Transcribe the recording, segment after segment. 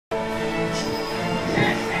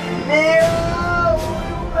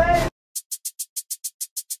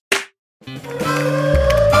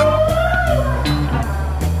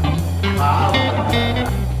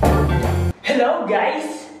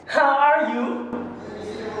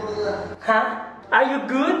Huh? Are you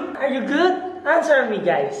good? Are you good? Answer me,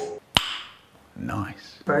 guys.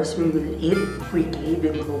 Nice. First, we will eat quickly,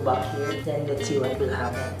 then go back here. Then let's see what will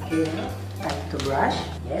happen. Okay, time to brush.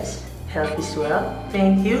 Yes, health is well.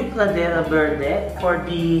 Thank you, Pradera Verde, for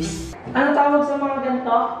this. Ano tawag sa mga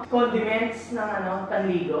ganito? Condiments ng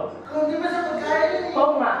panligo? Condiments sa pagkain?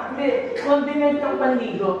 Oo nga, hindi. Condiment ng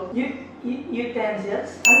panligo.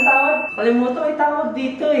 Utensils? Ano tawag? Kalimutan ko tawag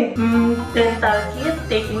dito eh. Dental kit,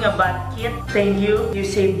 taking a bath kit. Thank you, you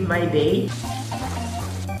saved my day.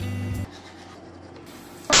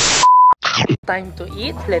 Time to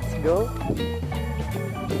eat, let's go.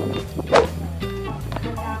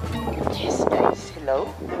 Yes guys, hello.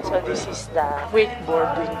 So this is the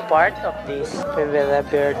wakeboarding part of this Pradera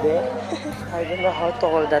Verde. I don't know how to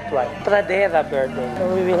call that one. Pradera Verde. So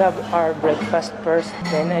we will have our breakfast first.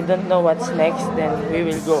 Then I don't know what's next. Then we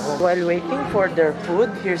will go home. While waiting for their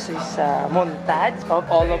food, here's this montage of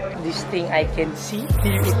all of this thing I can see.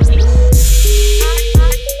 Here it is.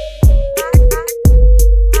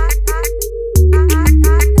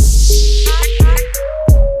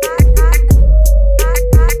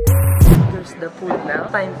 The food now.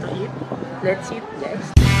 Time to eat. Let's eat,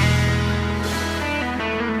 guys.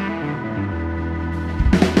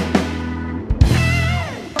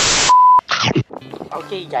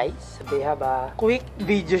 Okay guys, we have a quick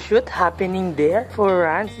video shoot happening there for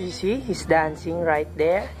Ranz. You see, he's dancing right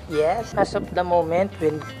there. Yes, as of the moment,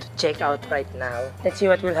 we need to check out right now. Let's see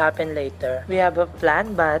what will happen later. We have a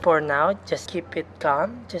plan, but for now, just keep it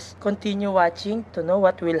calm. Just continue watching to know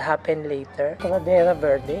what will happen later. Pradera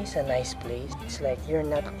Verde is a nice place. It's like you're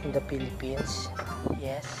not in the Philippines.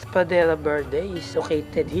 Yes, Pradera Verde is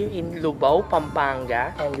located here in Lubao,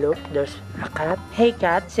 Pampanga. And look, there's a cat. Hey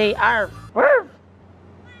cat, say arf. Arf.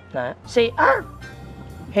 Nah, say arf.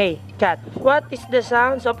 Hey cat, what is the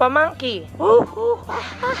sounds of a monkey? He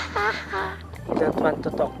don't want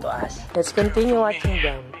to talk to us. Let's continue watching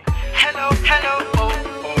them. Hello, hello, oh,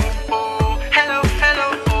 oh, oh. Hello,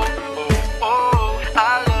 hello, oh, oh, oh.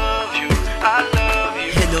 I love you, I love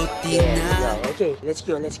you. Hello, Tina. Yeah, okay, let's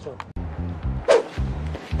go, let's go.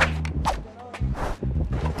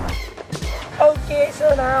 Okay, so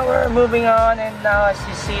now we're moving on, and now as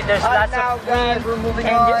you see, there's lots of guys, we're moving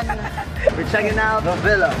on. We're checking out the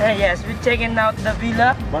villa. Yes, we're checking out the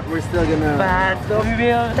villa. But we're still gonna... But we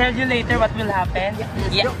will tell you later what will happen.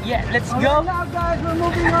 Yeah, let's go. Now guys, we're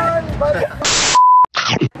moving on.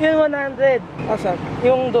 Yung 100. Awesome.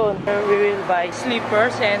 Yung doon. We will buy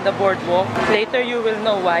sleepers and the boardwalk. Later you will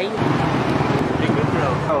know why.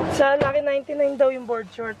 Sa laki 99 daw yung board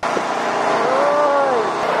short.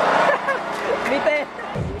 Bitin!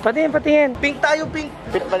 Patingin! Pink tayo, pink!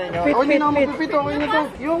 Fit pa rin yun. Fit, Hindi fit, na ako fit. magpipit. Okay na to.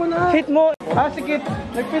 Yung na. Fit mo! Sige.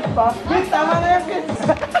 Nag-fit pa. Fit! Tama na yan, fit!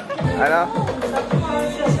 Ano?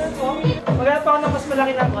 Maghanap ako ng mas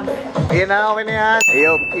malaki ng konti. Ayan na, okay na yan.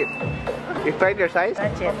 Ayo, fit. You tried your size?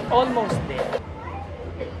 That's it. Almost there.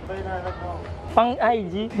 Pang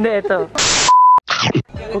IG? Hindi, ito.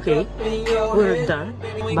 Okay, we're done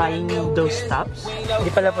buying those stuffs. Hindi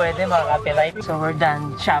pala pwede, mga copyright. So we're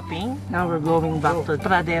done shopping. Now we're going back to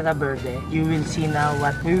Pradera Verde. You will see now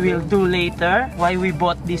what we will do later. Why we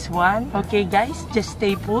bought this one. Okay guys, just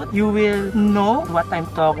stay put. You will know what I'm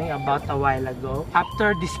talking about a while ago.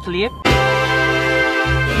 After this clip.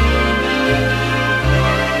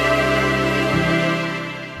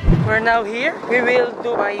 We're now here. We will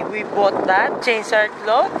do why we bought that. Change our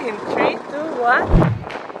clothes in 3, 2, 1.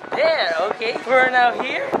 There, okay. We're now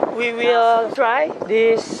here. We will try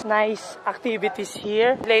these nice activities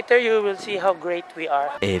here. Later, you will see how great we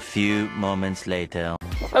are. A few moments later.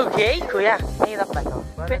 Okay, kuya. Mahirap ba no?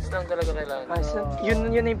 Balance lang talaga kailangan.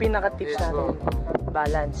 Yun yung pinaka-tips natin.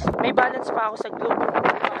 Balance. May balance pa ako sa globe.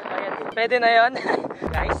 Pwede na yun.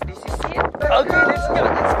 Guys, this is it. Okay, let's go,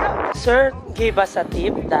 let's go. Sir gave us a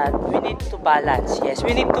tip that we need to balance. Yes,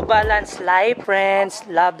 we need to balance life, friends,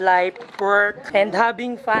 love life, work, and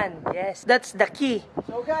having fun. Yes, that's the key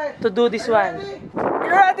to do this one.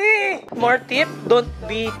 You ready? More tip, don't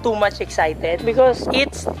be too much excited because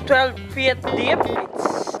it's 12 feet deep.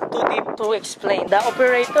 It's too deep to explain. The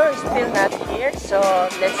operator is still not here, so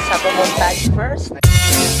let's have a montage first.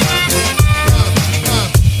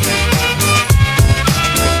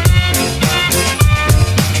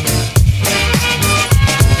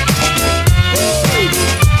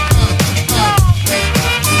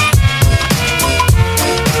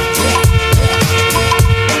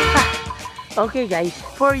 Okay guys,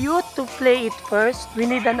 for you to play it first, we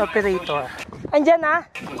need an operator. Andyan na?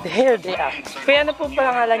 There they are. Kaya ano po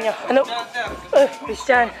pangalan niya? Ano?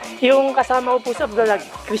 Christian. Yung kasama ko po sa vlog,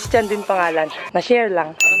 Christian din pangalan. Na-share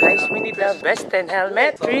lang. Guys, we need the vest and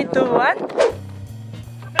helmet. 3, 2, 1.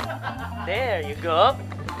 There you go.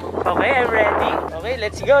 Okay, I'm ready. Okay,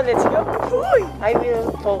 let's go, let's go. I will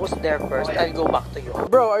focus there first. I'll go back to you.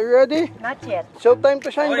 Bro, are you ready? Not yet. Showtime to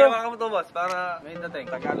shine, bro. Hawakan mo to, boss, para may dating.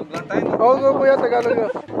 Tagalog lang tayo. Oo, go kuya, Tagalog go.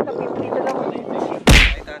 Dito lang ako.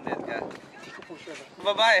 800 ka.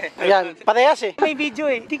 Babae. Ayan, parehas eh. May video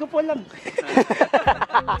eh. Hindi ko po alam.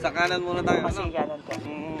 Sa kanan muna tayo. Kasi ganon to.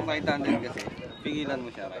 500 kasi. Pigilan mo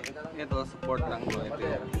siya, right? Ito, support lang ko.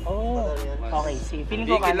 Oh, okay. Sige, feeling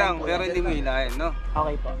ko Bigil kanan lang, po. pero hindi mo hilahin, no?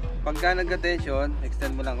 Okay po. Pagka nag-attention,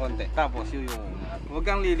 extend mo lang konti. Tapos yung huwag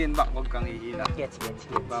kang lilin back, huwag kang hihila. Gets.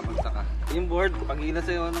 Babagsak ka. Yung board, pag hila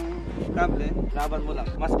sa'yo ng kable, laban mo lang.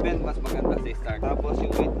 Mas bend, mas maganda sa start. Tapos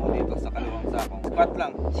yung weight mo dito sa kaliwang sakong. Squat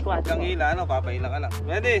lang. Squat. Huwag kang hila, ano? Papahila ka lang.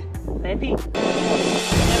 Ready? Ready?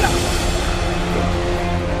 Ganyan lang.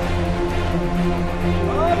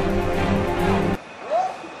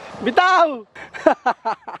 Bitaw!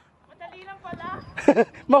 Madali lang pala.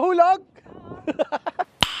 Mahulog!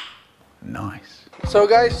 Nice. So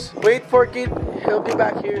guys, wait for Kid. He'll be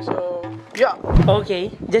back here, so yeah.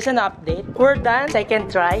 Okay, just an update. We're done.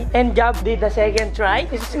 Second try. And Gab did the second try.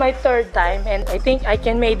 This is my third time and I think I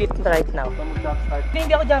can made it right now.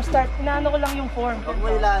 Hindi ako jump start. Inaano ko lang yung form. Huwag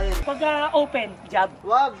mo hilahin. Pag open, jab.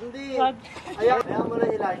 Wag, hindi. Wag. Ayaw mo na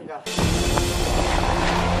hilahin ka.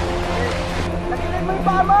 Nagilid mo yung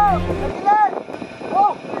paa mo! Nagilid!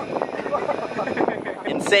 Oh!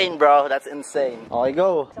 Insane, bro. That's insane. Okay,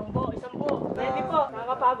 go. Isang buo. Ready po.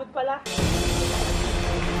 Nakakapagod pala.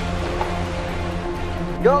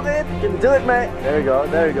 Go, kid. You can do it, mate. There you go.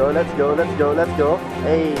 Let's go.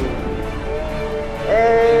 Hey.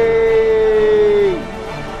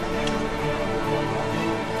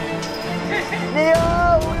 Neo,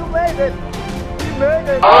 we made it.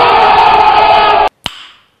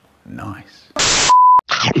 Nice.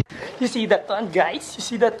 You see that one, guys? You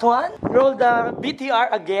see that one? Roll the BTR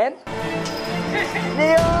again.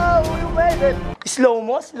 Neo, we made it. Slow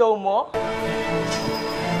mo.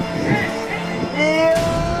 Neo,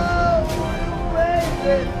 we made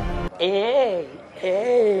it.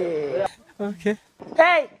 Hey. Okay.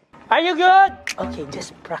 Hey, are you good? Okay,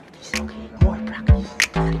 just practice. Okay, more practice.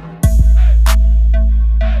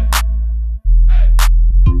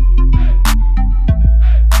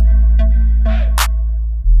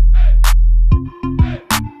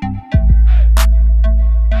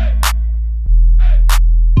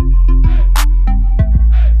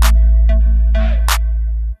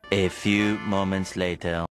 A few moments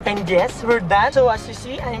later. And yes, we're done. So as you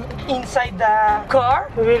see, I'm inside the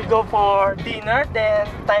car. We will go for dinner, then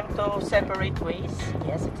time to separate ways.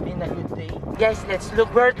 Yes, it's been a good day. Guys, let's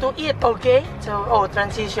look where to eat, okay? So,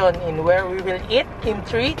 transition in where we will eat in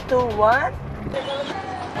 3, 2, 1.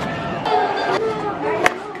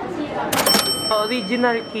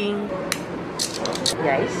 Original King.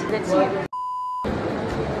 Guys, let's eat.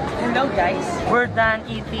 Hello guys, we're done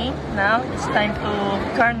eating. Now it's time to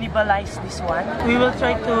carnivalize this one. We will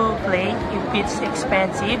try to play. If it's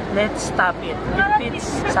expensive, let's stop it. If it's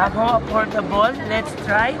somehow affordable, let's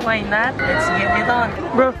try. Why not? Let's get it on.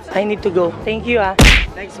 Bro, I need to go. Thank you ah.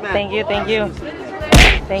 Thanks, man. Thank you. Thank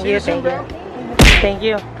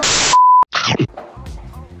you.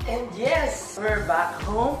 And yes, we're back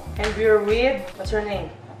home and we're with, what's your name?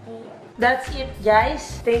 That's it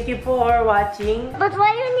guys. Thank you for watching. But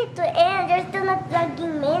why you need to end? You're still not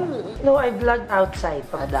vlogging many. No, I vlogged outside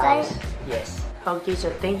of the Outside? house. Yes. Okay,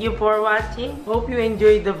 so thank you for watching. Hope you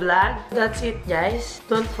enjoyed the vlog. That's it guys.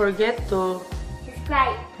 Don't forget to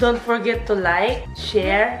like,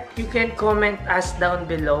 share. You can comment us down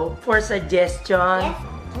below for suggestion. Yes,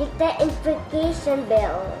 click the notification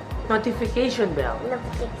bell. Notification bell.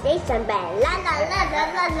 Notification bell. La la la la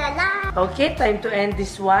la la la. Okay, time to end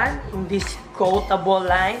this one in this quotable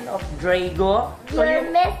line of Drago. So Your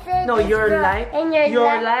message. no, is your from- life. And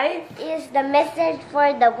Your life. is the message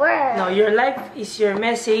for the world. No, your life is your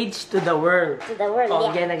message to the world. To the world.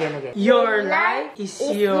 Oh, yeah. again. Your life is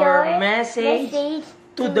your message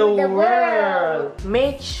to the world.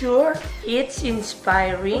 Make sure it's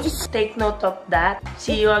inspiring. Take note of that.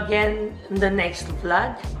 See you again in the next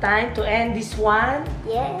vlog. Time to end this one.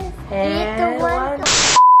 Yes. And 3, 2, 1.